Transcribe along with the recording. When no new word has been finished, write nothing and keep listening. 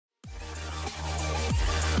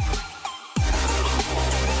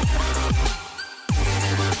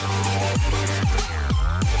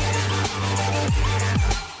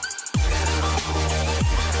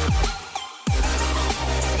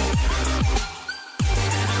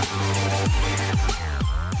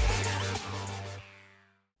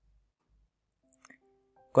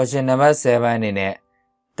Question number 7 in it.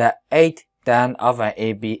 The 8th tan of an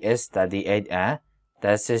AB is 38 and the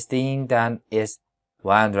 16th tan is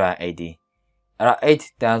 180.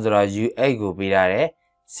 8 tan ဆိုတာ U8 ကိုပေးထားတယ်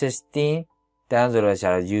 16 tan ဆိုတော့ဆရာ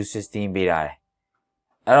တို့ U16 ပေးထားတယ်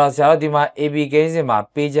အဲ့တော့ဆရာတို့ဒီမှာ AB ကိန်းစဉ်မှာ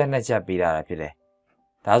ပေးချက်နှစ်ချက်ပေးထားတာဖြစ်တယ်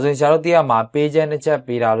ဒါဆိုရင်ဆရာတို့တရားမှာပေးချက်နှစ်ချက်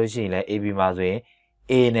ပေးထားလို့ရှိရင်လည်း AB မှာဆိုရင်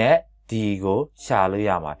A နဲ့ D ကိုရှာလို့ရ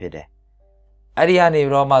မှာဖြစ်တယ်အဲ့ဒီကနေ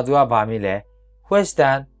ပြီးတော့မှသူကဘာမြင်လဲ which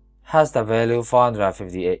tan has the value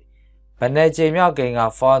 458ဘယ်နဲ့ချိန်မြောက်ကိန်းက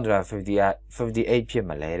458ဖြစ်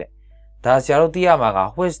မလဲတဲ့ဒါဆရာတို့သိရမှာက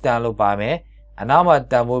which tan လို့ပါမယ်အနောက်မှာ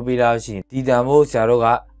တန်ဖိုးပေးထားရှိရင်ဒီတန်ဖိုးဆရာတို့က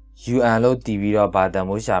UN လို့တည်ပြီးတော့ဘာတန်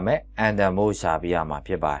ဖိုးရှာမယ် N တန်ဖိုးရှာပေးရမှာ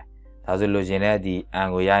ဖြစ်ပါတယ်ဒါဆိုလိုချင်တဲ့ဒီ N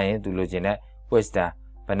ကိုရရင်သူလိုချင်တဲ့ which tan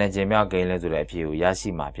ဘယ်နဲ့ချိန်မြောက်ကိန်းလဲဆိုတဲ့အဖြေကိုရရှိ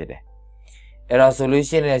မှာဖြစ်တယ်အဲ့တော့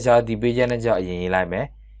solution နဲ့ဆရာဒီပေးချက်နဲ့ကြောင့်အရင်ရေးလိုက်မယ်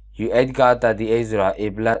U8 က38ဆိုတာ A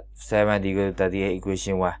plus 7 equal to 38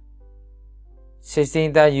 equation 1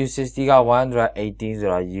 16 that U60 က118ဆို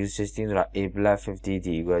တာ U16 ဆိုတာ A plus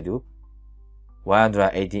 50 equal to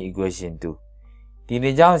 118 equation 2ဒီ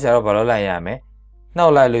နေ့ကြောင့်ဆရာတို့ဘာလုပ်လိုက်ရမလဲနှော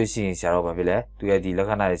က်လိုက်လို့ရှိရင်ဆရာတို့ဘာဖြစ်လဲသူရဲ့ဒီလက္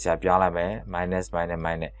ခဏာတွေဆရာပြောင်းလိုက်မယ် minus အဲ့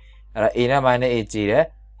တော့ A နဲ့ minus A ကြည့်တယ်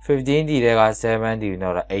15 ဒီတွေက7 ဒီ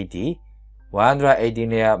တော့80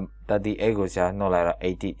 118နဲ့38ကိုဆရာနှောက်လိုက်တော့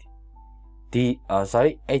80ဒီ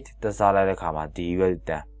sorry 8တစားလိုက်တဲ့ခါမှာ D ရွက်တ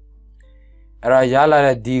န်အဲ့တော့ရလာ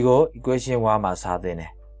တဲ့ D ကို equation 1မှာစားသင့်တ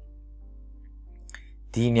ယ်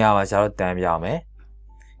ဒီနေရာမှာဆရာတို့တန်ပြောင်းမယ်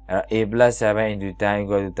အဲ့တော့ A plus 7 into 10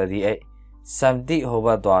 equal to 38 70 ဟိုဘ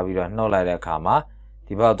က်သွားပြီးတော့နှုတ်လိုက်တဲ့အခါမှာ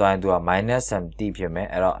ဒီဘက်သွားရင်သူက minus 70 ဖြစ်မယ်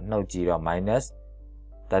အဲ့တော့နှုတ်ကြည့်တော့ minus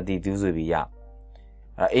 32ဆိုပြီးရ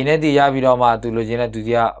အဲ့ A နဲ့ D ရပြီးတော့မှသူလိုချင်တဲ့ဒု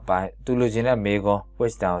တိယပိုင်းသူလိုချင်တဲ့မေကွန်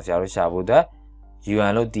which down ဆရာတို့ရှာဖို့အတွက်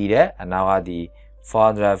UN လို့တည်တယ်အနောက်ကဒီ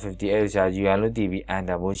458ဆရာ UN လို့တည်ပြီး N တ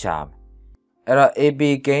န်ဖိုးရှာမယ်အဲ့တော့ AB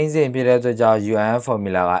ကိန်းစဉ်ဖြစ်တဲ့အတွက်ကြောင့် UN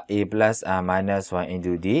formula က A plus N minus 1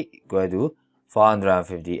 into D equal to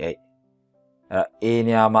 458အဲ့တော့ A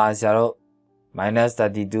နေရာမှာဆရာတို့ minus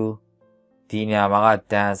 32 D နေရာမှာက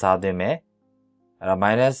10စားသွင်းမယ်အဲ့တော့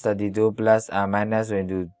minus 32 plus N minus 1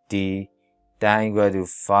 into D 10 equal to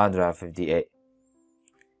 458အဲ့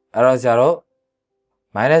တော့ဆရာတို့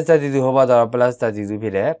minus 32 ဟိုဘက်တော့ plus 32ဖြ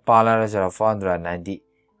စ်တယ်ပါလာတော့ဆရာတို့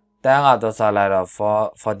490တန်းကတော့စားလိုက်တော့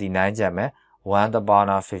49ကျန်မယ်1 the power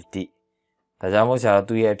of 50ဒါကြောင့်မို့ဆရာတို့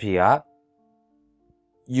သူ့ရဲ့အဖြေက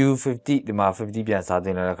U50 ဒီမှာ50ပြန်စားသွ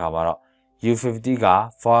င်းတဲ့အခါမှာတော့ U50 က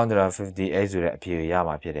458ဆိုတဲ့အဖြေကိုရ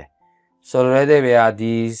မှာဖြစ်တယ်ဆိုလိုတဲ့ဘေးက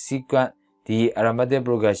ဒီ sequence ဒီ arithmetic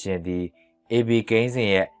progression ဒီ AB ကိန်းစဉ်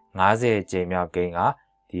ရဲ့50ကြိမ်မြောက်ကိန်းက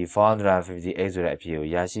ဒီ458ဆိုတဲ့အဖြေကို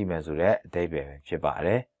ရရှိမယ်ဆိုတဲ့အဓိပ္ပာယ်ပဲဖြစ်ပါတ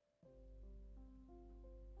ယ်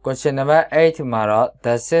Question number 8မှာတော့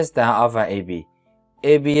the system of an AB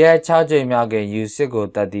AB ရဲ့6ကြိမ်မြောက်ကိန်း U6 ကို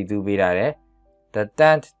32ပေးထားတယ် the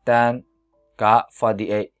 10th tan က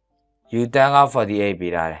48 U10 က48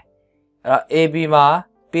ပေးထားတယ်အဲ့တော့ AB မှာ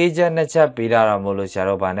ပေးချက်နှစ်ချက်ပေးထားတော့မို့လို့ရှာ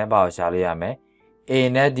တော့ဗာနဲ့ပါကိုရှာလို့ရမယ် A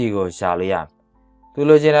နဲ့ D ကိုရှာလို့ရမယ်သူ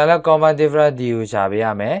လိုချင်တာလဲ common difference D ကိုရှာပေးရ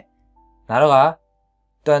မယ်နောက်တော့က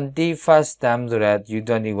 21st term ဆိုတဲ့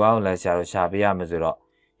U21 ကိုလည်းရှာလို့ရှာပေးရမယ်ဆိုတော့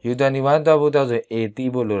U21 တော့ဖို့တော့ဆို A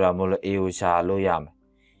တီးဖို့လိုတာမို့လို့ A ကိုရှာလို့ရမယ်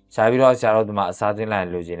ရှာပြီးတော့ရှာတော့ဒီမှာအစားသွင်းလိုက်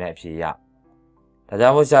လိုချင်တဲ့အဖြေရဒါကြော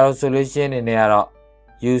င့်မို့ရှာတော့ solution အနေနဲ့ကတော့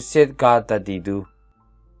U6 က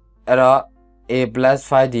32အဲ့တော့ A plus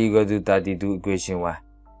 5 equal to 32 equation 1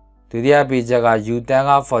ဒုတိယပေချက်က U10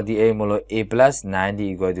 က48မို့လို့ A plus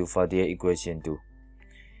 90 equal to 48 equation 2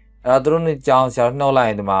အဲ့တော့သူတို့နှစ်ကြောင်းဆရာနှုတ်လိုက်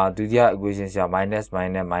ရင်ဒီမှာဒုတိယ equation ဆရာ minus ပြော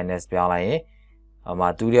င်းလိုက်ရင်အမှ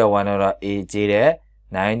2တဲ့1တော့ A ကျေးတဲ့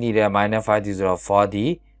90တဲ့ minus 5ဆိုတော့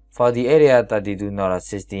40 48ရဲ့32တော့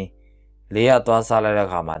16 4ရသွားစားလိုက်တဲ့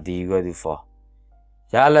အခါမှာ D equal to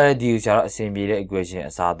 4ရလာတဲ့ D ကိုဆရာတော့အဆင်ပြေတဲ့ equation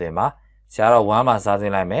အစားသွင်းပါဆရာတော့1မှာစားသွ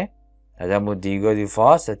င်းလိုက်မယ်ဒါကြောင့်မို့ D equal to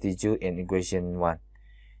 4 substitute in equation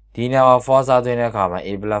 1ဒီနေရာမှာ4စားသွင်းတဲ့အခါမှာ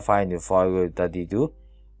A plus 5 into 4 equal to 32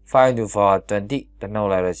 5 into 4 20တနှုတ်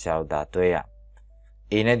လိုက်တော့ဆရာတို့ဒါတွဲရ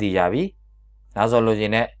A နဲ့ D ရပြီနောက်ဆုံးလိုချ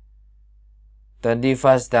င်တဲ့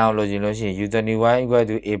 21st down လိုချင်လို့ရှိရင် U21 equal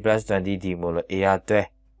to A plus 20 D မို့လို့ A ရတွဲ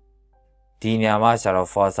ဒီနေရာမှာဆရာတို့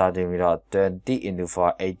4စားသွင်းပြီးတော့20 into 4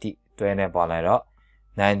 80တွဲနဲ့ပေါင်းလိုက်တော့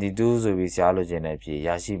92ဆိုပြီးဆရာလိုချင်တဲ့အဖြေရ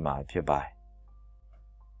ရှိမှာဖြစ်ပါတယ်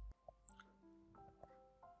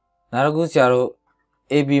နောက်တစ်ခုဆရာတို့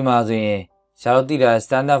AB မှာဆိုရင်ဆရာတို့သိတာ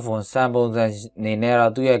standard form စံပုံစံအနေနဲ့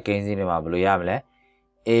တော့သူ့ရဲ့ကိန်းစဉ်တွေမှာဘယ်လိုရမလဲ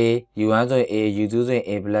A U1 ဆိုရင် A U2 ဆိုရင်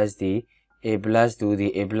A plus D A plus 2D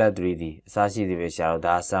A plus 3D အစရှိသည်ပဲဆရာတို့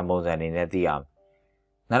ဒါစံပုံစံအနေနဲ့သိရမယ်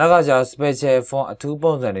နောက်တစ်ခါကျတော့ special form အထူး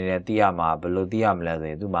ပုံစံအနေနဲ့သိရမှာဘယ်လိုသိရမလဲဆို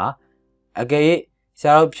ရင်သူမှာအကယ်၍ဆ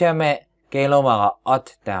ရာတို့ဖြတ်မဲ့ ကိန်းလုံးမှာက odd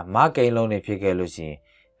တန်မကိန်းလုံးနေဖြစ်ခဲ့လို့ရှိရင်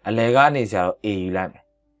အလယ်ကနေဆရာတို့ A ယူလိုက်မယ်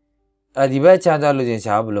ဒီဘက်ခြမ်းသွားလို့ချင်းဆ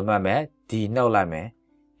ရာတို့ဘယ်လိုမှတ်မယ် D နှုတ်လိုက်မယ်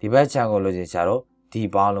ဒီဘက်ခြမ်းကိုလို့ချင်းဆရာတို့ D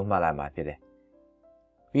ပေါင်းလို့မှတ်လိုက်မှာဖြစ်တယ်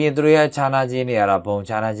ပြီးရင်သူတို့ရဲ့ခြားနာခြင်းတွေကတော့ဘုံ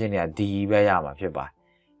ခြားနာခြင်းတွေက D ပဲရမှာဖြစ်ပါ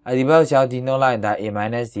တယ်ဒီဘက်ဆရာတို့ D နှုတ်လိုက်ရင်ဒါ A-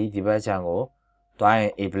 D ဒီဘက်ခြမ်းကိုတွားရ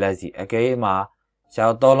င် A plus D အကဲမှာဆရာ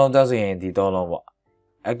တို့3လုံးတက်ဆိုရင်ဒီ3လုံးပေါ့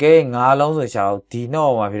အကဲ5လုံးဆိုဆရာတို့ D နှုတ်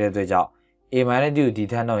အောင်မှာဖြစ်တဲ့အတွက်ကြောင့် A- D ကို D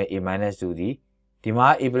ထပ်နှုတ်ရင် A- 2 D ဒီမှာ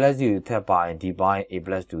A plus D ကိုထပ်ပါရင် D ပေါင်းရင် A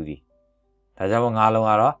plus 2 D ဒါကြောင့်5လုံး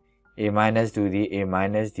ကတော့ A minus 2D A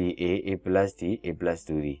minus D A plus D A plus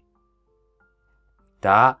 2D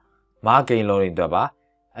ဒါမကိန်းလုံးတွေအတွက်ပါ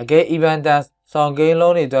အကဲ even tens ဆောင်ကိန်း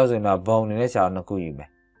လုံးတွေအတွက်ဆိုရင်တော့ဘုံအနေနဲ့ဆရာတို့နှစ်ခုယူမယ်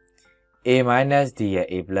A minus D ရဲ့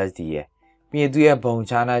A plus D ရဲ့ပြီးရင်သူရဲ့ဘုံ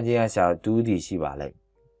ခြားနာခြင်းကဆရာတို့ 2D ရှိပါလိမ့်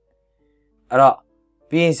အဲ့တော့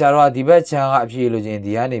ပြီးရင်ဆရာတို့ကဒီဘက်ခြမ်းကအဖြေလို့ချင်း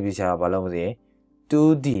ဒီကနေပြီးဆရာတို့ဘာလုပ်မလဲ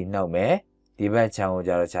 2D နှုတ်မယ်ဒီဘက်ခြမ်းကို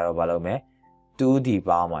ကြတော့ဆရာတို့ဘာလုပ်မယ် 2D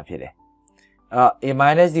ပေါင်းမှာဖြစ်တယ်A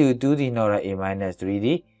minus D ကို 2D နှုတ်ရ A minus 3D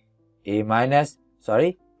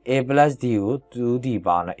A plus D ကို 2D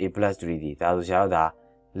ပေါင်းတော့ A plus 3D ဒါဆိုဆရာတို့ဒါ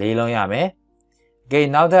4လုံးရမယ်။ကဲ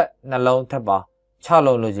နောက်ထပ်2လုံးထပ်ပေါင်း6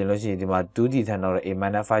လုံးလို့ကျင်လို့ရှိရင်ဒီမှာ 2D ထပ်နှုတ်ရ A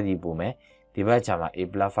minus 5D ပို့မယ်ဒီဘက်ခြမ်းမှာ A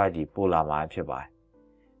plus 5D ပို့လာမှာဖြစ်ပါတယ်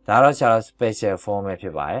။ဒါတော့ဆရာတို့ special form ပဲဖြ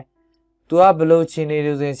စ်ပါတယ်။သူကဘယ်လိုချင်းနေ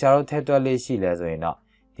လို့ဆိုရင်ဆရာတို့ထည့်တွက်လေးရှိလဲဆိုရင်တော့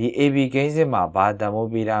ဒီ AB ကိန်းစစ်မှာဘာတန်ဖိုး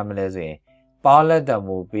ပေးထားမလဲဆိုရင်ပေါင်းလက်တံ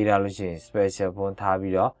မိုးပေးထားလို့ရှိရင် special form ထား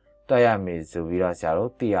ပြီးတော့တွက်ရမယ်ဆိုပြီးတော့ဆရာ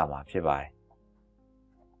တို့သိရမှာဖြစ်ပါတယ်။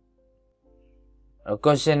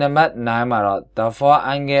 Question number 9မှာတော့ the four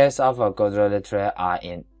angles of a quadrilateral are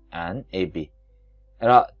in an AB အဲ့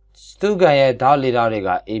တော့စတုဂန်ရဲ့ဓာတ်လေးဓာတ်တွေက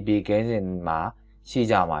AB ကိန်းစဉ်မှာရှိ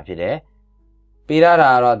ကြမှာဖြစ်တယ်။ပေးထား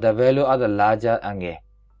တာကတော့ the value of the larger angle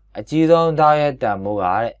အကြီးဆုံးဓာတ်ရဲ့တန်ဖိုးက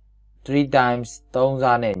3 times 3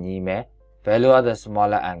စားနဲ့ညီမယ် value of the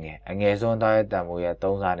smaller angle အငယ်ဆုံးဓာတ်ရဲ့တန်ဖိုးရဲ့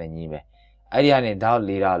3စားနဲ့ညီမယ်အဲ့ဒီကနေဓာတ်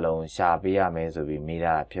၄ဓာတ်လုံးရှာပေးရမယ်ဆိုပြီးမိ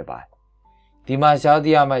ထားတာဖြစ်ပါတယ်ဒီမှာရှာ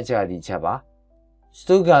သိရမယ့်ချက်ကဒီချက်ပါစ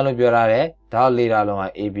တုဂန်လို့ပြောရတဲ့ဓာတ်၄ဓာတ်လုံးက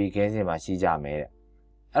AB ကိန်းစဉ်မှာရှိကြမယ်တဲ့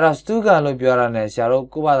အဲ့တော့စတုဂန်လို့ပြောရတဲ့ဆရာတို့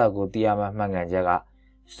ကိုယ့်ဘာသာကိုသိရမယ့်မှန်ကန်ချက်က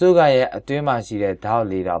စတုဂန်ရဲ့အတွင်းမှာရှိတဲ့ဓာတ်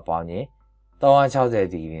၄ဓာတ်ပေါင်းရင်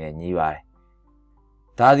360ဒီဂရီနဲ့ညီပါတယ်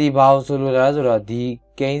ဒါဒီဘာလို့ဆိုလိုလဲဆိုတော့ဒီ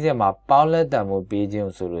ကိန်းစဉ်မှာပေါင်းလက်တန်ဖိုးပေးခြင်း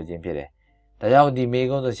ကိုဆိုလိုခြင်းဖြစ်တယ်ဒါကြောင့်ဒီမေ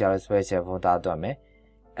ကုန်းဆိုဆရာတို့ special form တားတွက်မယ်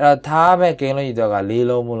အဲ့တော့ထားမဲ့ကိန်းလုံးကြီးတော့က၄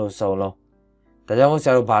လုံးမို့လို့စုံလုံးဒါကြောင့်ဆ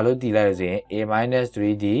ရာတို့ဘာလို့တည်လိုက်လဲဆိုရင် A minus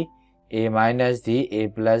 3D A minus D A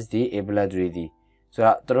plus D A plus 3D ဆို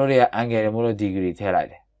တော့တို့တွေက angle တွေမို့လို့ degree ထည့်လိုက်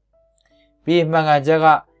တယ်ပြီးမှန်ကန်ချက်က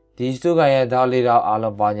ဒီစတုဂန်ရဲ့ဓာတ်၄ဓာတ်အား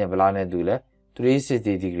လုံးပေါင်းခြင်းဘယ်လောက်နဲ့တူလဲ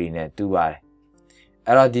360 degree နဲ့တူပါတယ်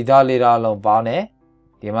အဲ့တော့ဒီဓာတ်၄ဓာတ်လုံးပေါင်းတယ်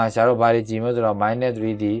ဒီမှာဆရာတို့ဘာတွေကြည့်မလို့ဆိုတော့ minus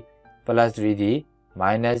 3D plus 3D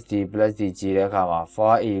minus D plus D ကြည့်တဲ့အခါမှာ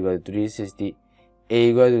 4A equal to 360 A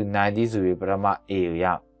equal to 90ဆိုပြီးပထမ A ကိုရ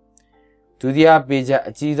ဒုတိယပေချက်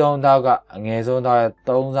အကြီးဆုံးဓာတ်ကအငယ်ဆုံးဓာတ်ရဲ့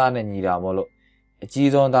3စားနဲ့ညီတာမို့လို့အကြီး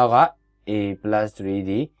ဆုံးဓာတ်က A plus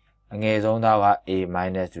 3D အငယ်ဆုံးဓာတ်က A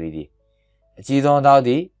minus 3D အကြီးဆုံးဓာတ်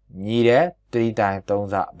ဒီညီတဲ့3တိုင်း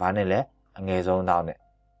3စားဘာနဲ့လဲအငယ်ဆုံးဓာတ်နဲ့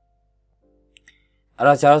အဲ့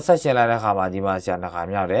တော့ဆရာတို့ဆက်ရှင်လိုက်တဲ့အခါမှာဒီမှာဆရာနှစ်ခါ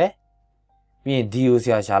မြောက်တယ်ပြီးရင် D ကိုဆ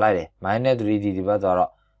ရာရှာလိုက်တယ် minus 3D ဒီဘက်တော့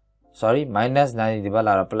minus 90ဒီဘက်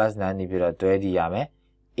လာတော့ plus 90ဖြစ်တော့တွဲ D ရမယ်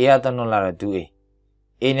A က3နှုတ်လာတော့ 2A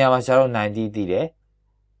A နေရာမှာဆရာတို့90တည်တယ်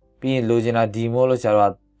ပြီးရင်လိုချင်တာ D မို့လို့ဆရာ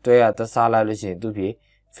တို့ကတွဲရသစားလိုက်လို့ရှိရင်သူ့ဖြစ်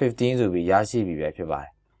15ဆိုပြီးရရှိပြီပဲဖြစ်ပါတ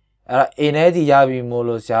ယ်အဲ့တော့ A နဲ့ D ရပြီမို့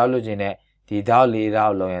လို့ဆရာတို့လိုချင်တဲ့ဒီဓာတ်၄ဓာ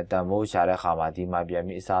တ်လုံးရဲ့တန်ဖိုးရှာတဲ့အခါမှာဒီမှာပြန်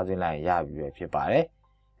ပြီးအစားသွင်းလိုက်ရင်ရပြီပဲဖြစ်ပါတယ်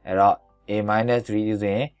အဲ့တော့ A minus 3 ဆို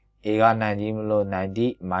ရင် A က90မလို့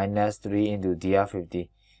90 minus 3 into D က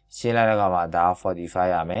50ရှင်းလိုက်တဲ့အခါမှာဒါက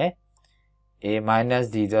45ရမယ် A minus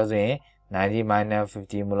D ဆိုရင်90 minus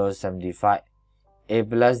 50မလို့75 A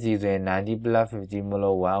plus D ဆိုရင်90 plus 50မ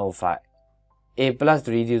လို့105 A plus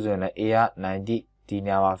 3D ဆိုရင်လည်း A က90ဒီ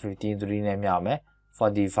နေရာမှာ15 3နဲ့မြောက်မယ်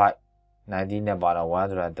45 90နဲ့ပါတော့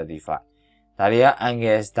135ဒါတွေက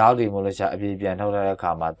angles ဓာတ်တွေမို့လို့ရှာအပြည့်ပြန်ထုတ်လိုက်တဲ့အ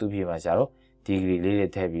ခါမှာသူ့ဖြေမှာရှာတော့ degree လေးတွေ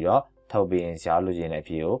ထည့်ပြီးတော့ထုတ်ပြီးရင်ရှာလို့ခြင်းတဲ့အ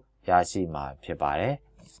ဖြေကိုရရှိမှာဖြစ်ပါတယ်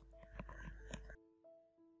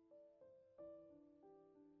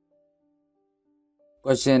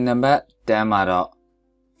Question number 10မှာတော့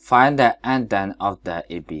find the antan of the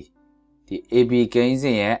AB ဒီ AB ကိန်းစ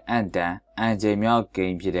ဉ်ရဲ့ antan အန်ချိန်မြောက်ကိ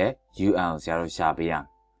န်းဖြစ်တဲ့ UN ကိုဆရာတို့ရှာပေးရမယ်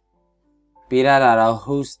ပေးရတာတော့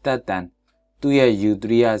whose tan သူ့ရဲ့ U3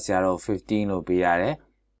 ကဆရာတို့15လို့ပေးရတယ်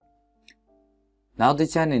နောက်တစ်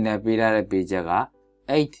ချက်အနေနဲ့ပေးရတဲ့ပေးချက်က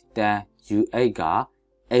8 tan U8 က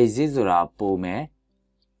exit ဆိုတာပို့မယ်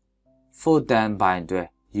4 tan ဘိုင်တွဲ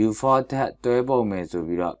U4 ထက်တွဲပုံမယ်ဆို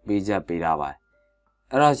ပြီးတော့ပေးချက်ပေးထားပါတယ်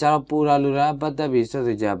အဲ့တော့ဆရာတို့ပူတာလူတာပတ်သက်ပြီးဆက်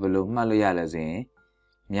စုချက်ဘယ်လိုမှတ်လို့ရလဲဆိုရင်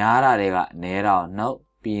များတာတွေကနည်းတာနှုတ်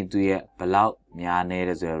ပြီးသူရဲ့ဘလောက်များနေတ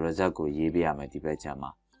ယ်ဆိုရယ် result ကိုရေးပေးရမယ်ဒီဘက်ချက်မှာ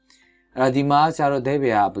အဲ့တော့ဒီမှာဆရာတို့အဓိပ္ပာ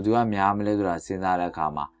ယ်ကဘယ်သူကများမလဲဆိုတာစဉ်းစားတဲ့အခါ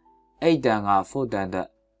မှာ8တန်က4တန်တက်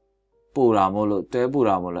ပို့တာမို့လို့တွဲပို့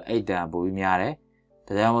တာမို့လို့8တန်ပို့ပြီးများတယ်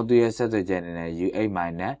ဒါကြောင့်မို့သူရဲ့ဆက်စုချက်အနေနဲ့ U8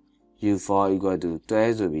 U4 equal to တွဲ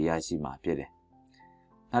ဆိုပြီးရရှိမှာဖြစ်တယ်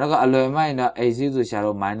နောက်တော့အလွယ်မှရင်တော့ AC ဆိုဆရာ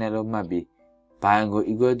တို့ minus လို့မှတ်ပြီး bind ကို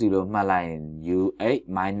equal to လို့မှတ်လိုက်ရင် U8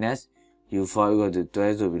 minus U4 equal to တွဲ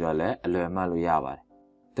ဆိုပြီးတော့လည်းအလွယ်မှတ်လို့ရပါတယ်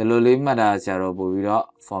ဒီလိုလေးမှတ်တာဆရာတို့ပို့ပြီးတော့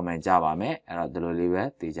format ကြပါမယ်အဲ့တော့ဒီလိုလေးပဲ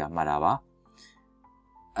သိကြမှတ်တာပါ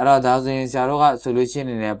အဲ့တော့ဒါဆိုရင်ဆရာတို့က solution အ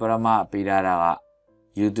နေနဲ့ပရမပေးထားတာက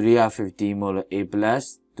U3 က15မို့လို့ A plus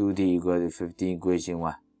 2D equal to 15 equation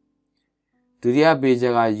 1ဒုတိယပေးချ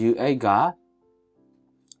က်က U8 က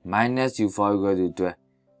minus U4 equal to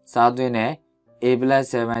 12စားသွင်းတဲ့ A plus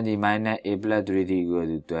 7D minus A plus 3D equal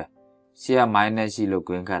to 12ရှေ့က minus ရှိလို့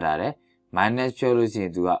ကွင်းခတ်ထားတယ် minus ဖြုတ်လို့ရှိရ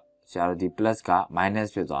င်သူကဆရာတို့ဒီ plus က minus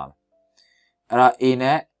ဖြစ်သွားမယ်အဲ့တော့ A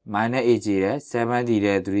နဲ့ minus A ကြည့်တယ် 7D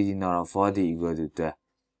တဲ့ 3D တော့ 4D equal to 12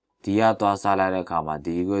ဒီကသွားစားလိုက်တဲ့အခါမှာ D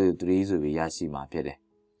equal to 3ဆိုပြီးရရှိမှာဖြစ်တယ်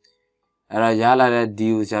အဲ့တော့ရလာတဲ့ D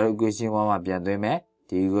ကိုဆရာတို့ equation 1မှာပြန်သွင်းမယ်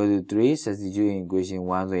D equal to 3 substitute in equation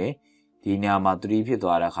 1ဆိုရင်ဒီနေရာမှာ3ဖြစ်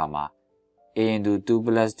သွားတဲ့အခါမှာ A into 2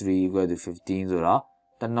 plus 3 equal to 15ဆိုတော့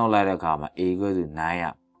တနှုတ်လိုက်တဲ့အခါမှာ A equal to 9ရ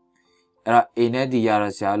အဲ့တော့ A နဲ့ D ရ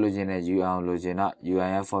တော့ဆရာလိုချင်တဲ့ U အောင်လိုချင်တော့ UN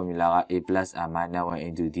ရဲ့ formula က A plus R minus 1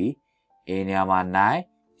 into D A နေရာမှာ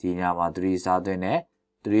9ဒီနေရာမှာ3စားသွင်းတယ်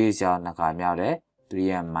3ဆရာနှစ်ခါမြောက်တယ်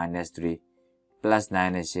3m minus 3 plus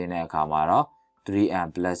 9နဲ့ရှင်းတဲ့အခါမှာတော့ 3m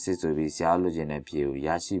plus 6ဆိုပြီးဆရာလိုချင်တဲ့ဖြေကိုရ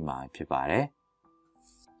ရှိမှာဖြစ်ပါတယ်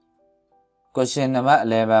Question number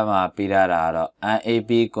 11မှာပေးထားတာကတော့ an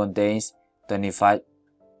AB contains 25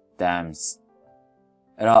 terms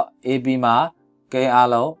အဲ့တော့ AB မှာကိန်းအား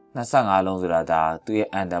လုံး25လုံးဆိုတာဒါသူရဲ့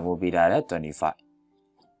an တန်ဖိုးပေးထားတယ်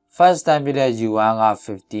25 first time ပြတဲ့ U1 က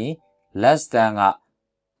15 less than က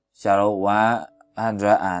ဆရာတို့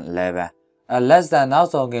111 less than နောက်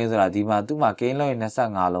ဆုံးကိန်းဆိုတာဒီမှာသူ့မှာကိန်းလုံး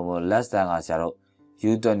25လုံးကို less than ကဆရာတို့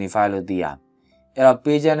U25 လို့သိရမယ်အဲ့တော့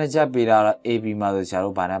page နဲ့ချက်ပေးတာတော့ AB မှာဆိုဆရာ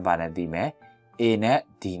တို့ဘာနဲ့သိမယ် A နဲ့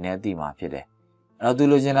D နဲ့သိမှာဖြစ်တယ်အဲ့တော့သူ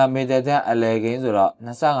လိုချင်တာ meter တန်းအလဲကိန်းဆိုတော့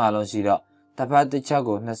25လုံးရှိတော့တစ်ဖက်တစ်ချက်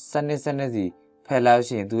ကို20စီဖယ်လိုက်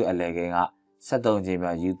ရှင်သူ့အလဲကိန်းက73ချိန်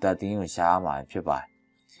မှာ U13 ကိုရှာရမှာဖြစ်ပါတယ်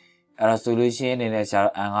အဲ့တော့ solution အနေနဲ့ဆရာ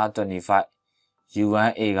တို့ n က25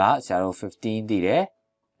 U1A ကဆရာတို့15သိတယ်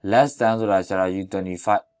less than ဆိုတာဆရာတို့ U25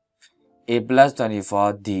 A plus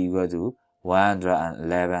 24 D equal to 111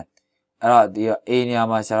အဲ့တော့ဒီ A နေရာ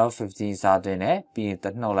မှာဆရာတို့15စားသွင်းတယ်ပြီးရင်တ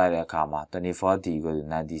နှုတ်လိုက်တဲ့အခါမှာ 24D equal to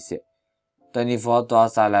 96 24သွား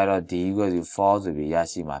စားလိုက်တော့ D equal to 4ဆိုပြီးရ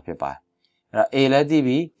ရှိမှာဖြစ်ပါတယ်အဲ့တော့ A လည်းသိ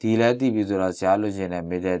ပြီ D လည်းသိပြီဆိုတော့ဆရာလိုချင်တဲ့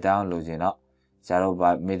middle down လိုချင်တော့ဆရာတို့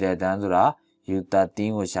middle down ဆိုတာ U13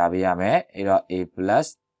 ကိုရှာပေးရမယ်အဲ့တော့ A plus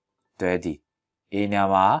 20 A နေရာ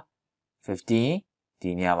မှာ15 D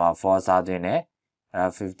နေရာမှာ4စားသွင်းတယ်အဲ့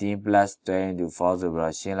တော့15 plus 20 into 4ဆိုပြီး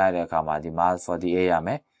တော့ရှင်းလိုက်တဲ့အခါမှာဒီမှာ48ရမ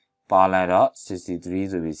ယ်ပါလိုက်တော့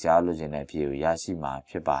63ဆိုပြီးဆရာလိုချင်တဲ့အဖြေကိုရရှိမှာ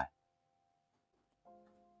ဖြစ်ပါတယ်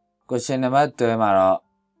Question number 12မှာတော့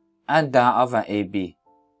under of an AB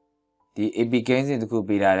ဒီ AB ကိန်းစဉ်တစ်ခု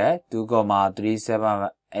ပေးထားတယ်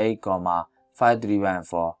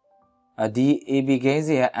 2,378,5,314 ဒီ AB ကိန်းစ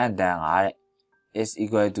ဉ်ရဲ့ under ကတဲ့ is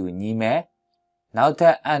equal to ညီမယ်နောက်ထ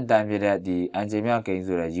ပ် under ဖြစ်တဲ့ဒီ angle မြောက်ကိန်း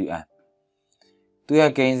ဆိုတဲ့ UN သူ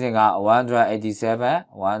ရဲ့ကိန်းစဉ်က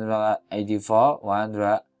187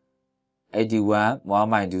 184 181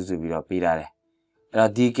 1.2ဆိုပြီးတော့ပေးထားတယ်အဲ့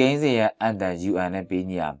တော့ဒီကိန်းစဉ်ရဲ့ under UN နဲ့ပေး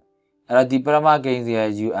ညီရမယ်အဲ့တော့ဒီပရမကိန်းစဉ်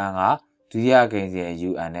ရဲ့ UN ကဒုတိယကိန်းစဉ်ရဲ့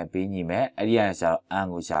UN နဲ့ပေးညီမယ်အဲ့ဒီကနေရှာတော့ n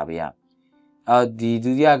ကိုရှာပေးရမယ်အဲ့ဒီ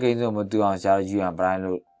ဒုတိယကိန်းစဉ်မတူအောင်ရှာတော့ UN prime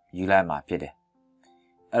လို့ယူလိုက်မှာဖြစ်တယ်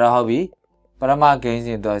အဲ့တော့ဟုတ်ပြီပရမကိန်းစ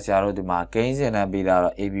ဉ်တော့ဆရာတို့ဒီမှာကိန်းစဉ်နဲ့ပေးတာ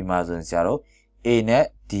တော့ AB မှာဆိုရင်ဆရာတို့ A နဲ့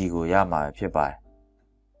D ကိုရမှာဖြစ်ပါတ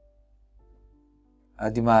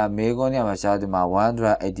ယ်ဒီမှာမေးခွန်းညမှာရှာဒီမှာ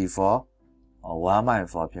184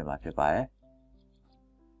 1.4 ဖြစ်မှာဖြစ်ပါတယ်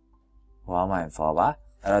 1.4 ပါ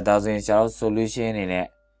အဲ့တော့ဒါဆိုရင်ဆရာတို့ solution အနေနဲ့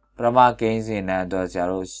ပရမကိန်းစဉ်နဲ့တော့ဆရာ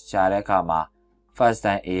တို့ရှာတဲ့အခါမှာ first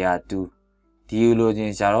time A က2ဒီလိုချ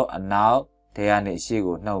င်းဆရာတို့အနောက်ထဲကနေအရှိ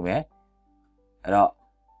ကိုနှုတ်မယ်အဲ့တော့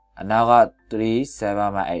အနောက်က3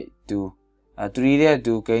 7 by 8 2 3တဲ့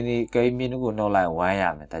2ကိန်းမြင့်ကိုနှုတ်လိုက်1ရ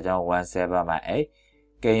မယ်ဒါကြောင့်1 7 by 8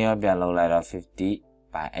ကိန်းရောပြန်လုပ်လိုက်တော့50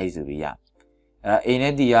 by 8ဆိုပြီးရအဲ့ A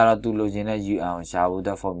နဲ့ D ကတော့သူလိုချင်တဲ့ UN ကိုရှာဖို့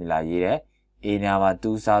တဲ့ formula ရေးတယ် A နေရာမှာ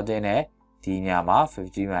2စားသွင်းတယ် D နေရာမှာ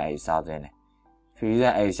50 by 8စားသွင်းတယ်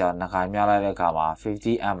 50.8 ရှောင်းနှစ်ခါမြောက်လိုက်တဲ့အခါမှာ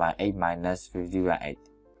 50n/8 minus 50/8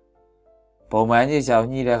 ပုံမှန်ကြီးရှောင်း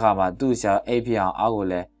ညှိတဲ့အခါမှာသူ့ရှောင်း8ဖြစ်အောင်အောက်ကို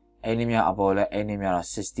လည်း8နဲ့မြောက်အပေါ်လည်း8နဲ့မြောက်တော့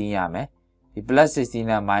16ရမယ်ဒီ plus 16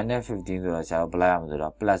နဲ့ minus 15ဆိုတော့ရှောင်းဘယ်လောက်ရမလဲဆို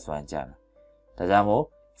တော့ plus 1ကျန်မယ်ဒါကြောင့်မို့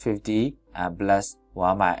50 and plus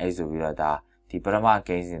 1/8ဆိုပြီးတော့ဒါဒီပထမ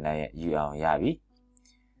ကိန်းစဉ်ရဲ့ u အောင်ရပြီ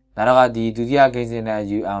နောက်တော့ဒီဒုတိယကိန်းစဉ်နဲ့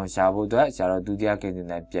u အောင်ရှာဖို့အတွက်ရှာတော့ဒုတိယကိန်းစဉ်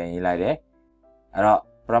နဲ့ပြန်ရေးလိုက်တယ်အဲ့တော့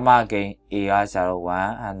ပထမကိန်း a ကရှာတော့187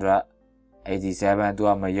သူက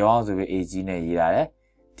မရောအောင်ဆိုပြီး a ကြီးနဲ့ရေးရတယ်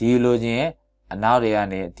ဒီလိုချင်းအနောက်တွေက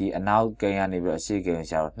နေဒီအနောက်ကိန်းကနေပြီးတော့ရှေ့ကိန်း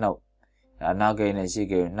ရှာတော့နှုတ်အနောက်ကိန်းနဲ့ရှေ့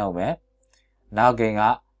ကိန်းနှုတ်မယ်နောက်ကိန်းက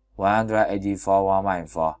184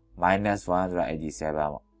 1/4 minus 187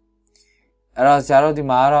ပေါ့အဲ့တော့ဆရာတို့ဒီ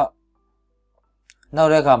မှာကတော့နှုတ်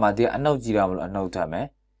တဲ့အခါမှာဒီအနှုတ်ကြည့်တော့မလို့အနှုတ်ထပ်မယ်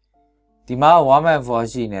ဒီမှာ1/4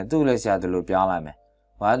ရှိနေသူ့လည်းဆရာတို့လိုပြောင်းလိုက်မယ်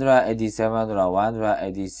187ဆိုတော့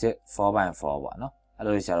186 4/4ပေါ့နော်အဲ့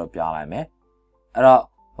လိုဆရာတို့ပြောင်းလိုက်မယ်အဲ့တော့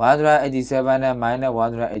187နဲ့ minus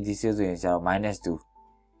 186ဆိုရင်ဆရာတို့ minus 2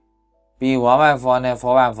ပြီး1/4နဲ့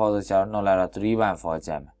 4/4ဆိုဆရာတို့နှုတ်လိုက်တော့3/4ကျ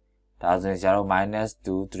န်မယ်ဒါဆိုရင်ဆရာတို့ minus 2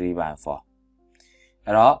 3/4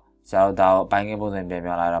အဲ့တော့ဆရာတို့ဒါကိုပိုင်းကင်းပုံစံပြန်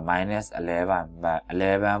ပြောင်းလာတော့ minus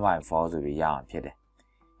 11/4ဆိုပြီးရအောင်ဖြစ်တယ်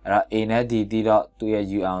အဲ့တော့ a နဲ့ d တီးတော့သူ့ရဲ့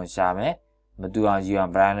u အောင်ရှာမယ်မတူအောင် u အော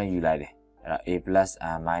င် prime နဲ့ယူလိုက်တယ်အဲ့တော့ a plus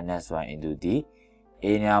and minus 1 into d a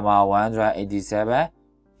နေရာမှာ187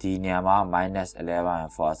 d နေရာမှာ minus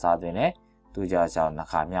 11/4အစားသွင်းတယ်သူကြောင့်ရှောင်းနှစ်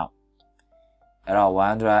ခါမြောက်အဲ့တော့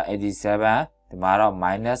187ဒီမှာတော့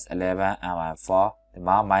minus 11/4ဒီ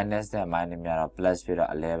မှာ minus နဲ့ minus များတော့ plus ဖြစ်တော့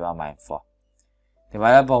 11/4ဒီမှာ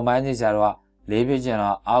လည်းပုံမှန်ကြီးဆရာတို့က4ဖြစ်ချင်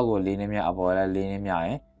တော့အောက်ကို4နဲ့မြောက်အပေါ်လည်း4နဲ့မြောက်ရ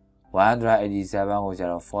င်187ကိုဆရာ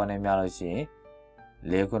တို့4နဲ့မြောက်လို့ရှိရင်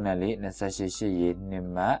4ခုနဲ့4 28 8ရေ2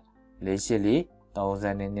မှတ်4 8 4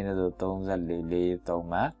 30နဲ့2ဆို34 4 3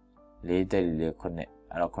မှတ်4တက်4ခုနဲ့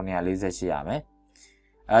အဲ့တော့948ရမယ်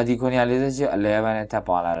အဲ့ဒီ948 11နဲ့ထပ်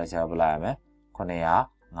ပေါ်လာတော့ဆရာတို့ဘယ်လိုက်ရမလဲ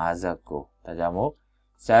959ဒါကြောင့်မို့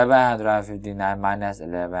759 minus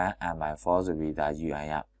 11/4ဆိုပြီးဒါယူရ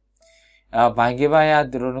ရအဲ့တော့ဘိုင်ကေဘိုင်ရ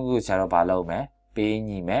သူတို့ကဆရာတို့ဘာလုပ်မလဲပေး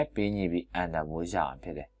ညီမယ်ပေးညီပြီးအန်တမိုးရအောင်ဖြ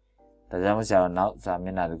စ်တယ်ဒါကြောင့်မို့ဆရာတို့နောက်စာမျ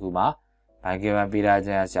က်နှာတစ်ခုမှာဘိုင်ကေဘိုင်ပေးထားခြ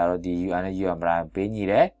င်းဆရာတို့ဒီ UN နဲ့ UN ပရိုင်ပေးညီ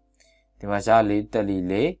တယ်ဒီမှာဆရာ4တက်လီ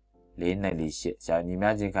4 4နဲ့လီ8ဆရာညီမ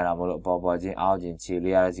ချင်းခန္ဓာမို့လို့အပေါ်ချင်းအောက်ချင်းခြေ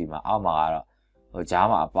လို့ရတဲ့စီမှာအောက်မှာကတော့ဟိုကြား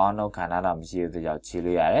မှာအပေါင်းနှုတ်ခန္ဓာတော့မရှိတဲ့ကြောင့်ခြေ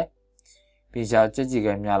လို့ရတယ်ပြီးဆရာကြက်ကြည့်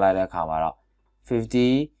ခဲမြောက်လိုက်တဲ့အခါမှာတော့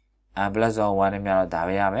50 and plus 1နဲ့မြောက်တော့ဒါ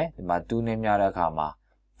ပဲရမယ်ဒီမှာ2နဲ့မြောက်တဲ့အခါမှာ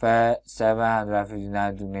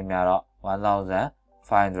759 2နဲ့များတော့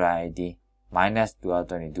1580 minus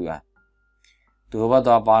 222 and သူဘက်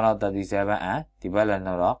တော့ပေါင်းတော့37 and ဒီဘက်လည်း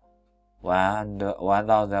နှုတ်တော့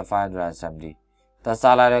1570သက်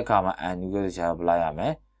စားလိုက်တဲ့အခါမှာ and ကိုဆရာဘယ်လိုက်ရမ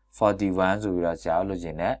ယ်41ဆိုပြီးတော့ဆရာလို့ချ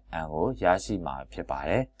င်တဲ့ and ကိုရရှိမှာဖြစ်ပါ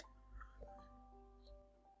တယ်